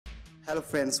Hello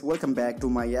friends, welcome back to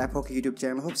my HOQUE YouTube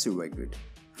channel. Hope you are good.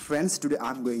 Friends, today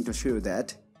I'm going to show you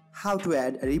that how to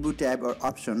add a review tab or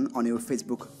option on your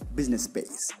Facebook business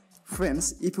page.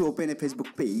 Friends, if you open a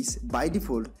Facebook page, by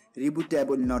default, review tab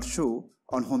will not show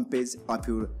on homepage of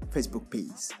your Facebook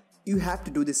page. You have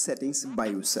to do the settings by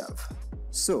yourself.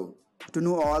 So, to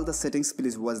know all the settings,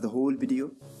 please watch the whole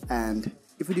video, and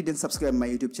if you didn't subscribe my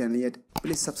YouTube channel yet,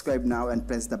 please subscribe now and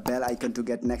press the bell icon to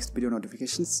get next video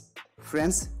notifications.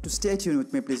 Friends, to stay tuned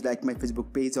with me, please like my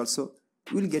Facebook page also.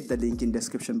 You will get the link in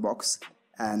description box,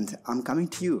 and I'm coming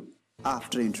to you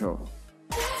after intro.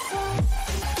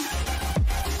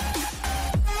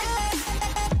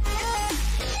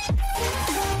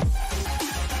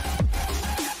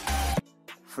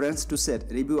 Friends, to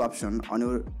set review option on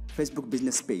your Facebook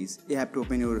business page, you have to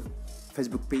open your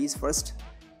Facebook page first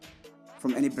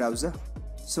from any browser.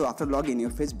 So after logging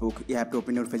your Facebook, you have to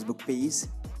open your Facebook page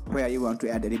where you want to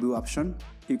add a review option.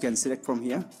 You can select from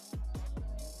here.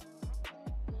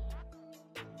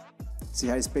 See,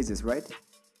 here is pages, right?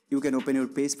 You can open your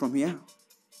page from here,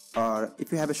 or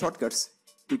if you have a shortcuts,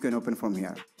 you can open from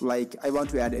here. Like, I want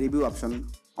to add a review option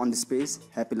on this page,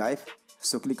 Happy Life.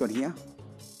 So click on here.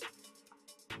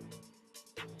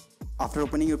 After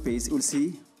opening your page, you will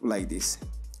see like this,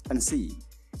 and see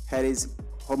here is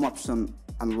home option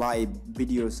and live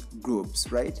videos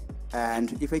groups, right?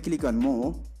 And if I click on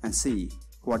more and see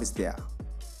what is there,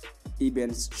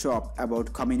 events, shop,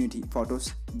 about, community,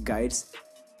 photos, guides,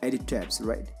 edit tabs,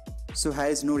 right? So here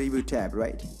is no review tab,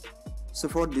 right? So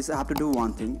for this I have to do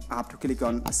one thing. I have to click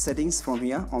on settings from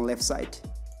here on left side.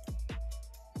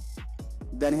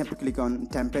 Then I have to click on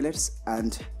templates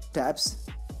and tabs.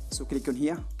 So click on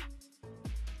here.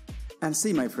 And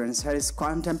see, my friends, here is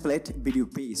current template video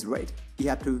page, right? You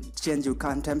have to change your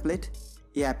current template.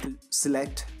 You have to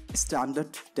select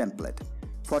standard template.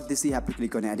 For this you have to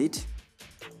click on edit.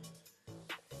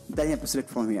 Then you have to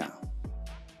select from here.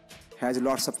 Has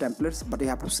lots of templates, but you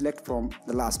have to select from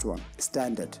the last one,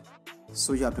 standard.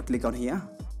 So you have to click on here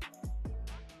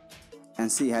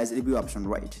and see has review option,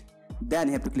 right? Then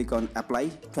you have to click on apply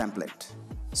template.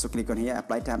 So click on here,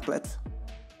 apply template.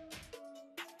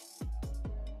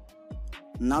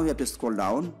 Now you have to scroll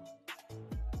down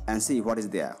and see what is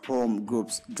there. Home,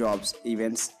 groups, jobs,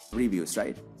 events, reviews,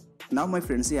 right? Now my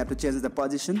friends, you have to change the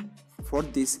position. For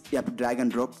this you have to drag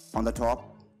and drop on the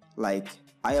top. Like,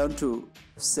 I want to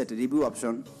set a review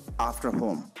option after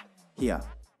home here.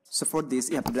 So for this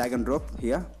you have to drag and drop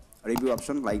here, review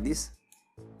option like this,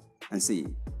 and see.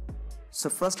 So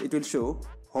first it will show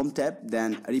home tab,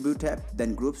 then review tab,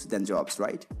 then groups, then jobs,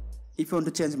 right? If you want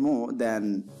to change more,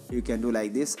 then you can do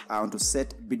like this. I want to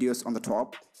set videos on the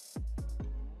top,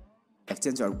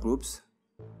 exchange our groups,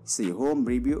 see home,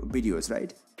 review, videos,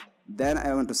 right? Then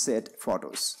I want to set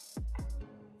photos.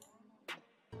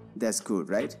 That's good,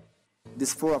 right?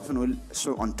 This 4 option will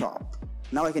show on top.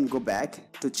 Now I can go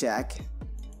back to check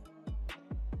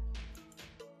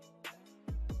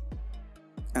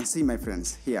and see, my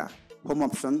friends, here home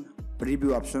option,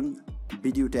 review option,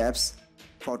 video tabs,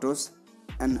 photos,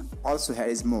 and also here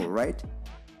is more, right?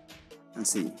 And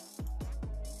see.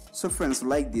 So friends,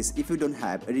 like this, if you don't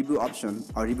have a review option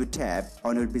or review tab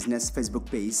on your business Facebook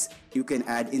page, you can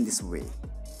add in this way.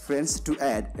 Friends, to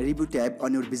add a review tab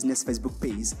on your business Facebook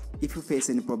page, if you face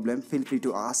any problem, feel free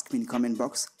to ask me in comment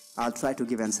box. I'll try to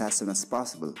give answers as soon as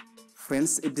possible.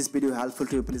 Friends, if this video helpful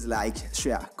to you, please like,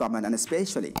 share, comment, and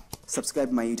especially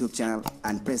subscribe my YouTube channel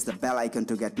and press the bell icon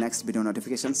to get next video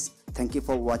notifications. Thank you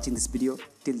for watching this video.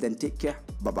 Till then, take care.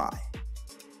 Bye bye.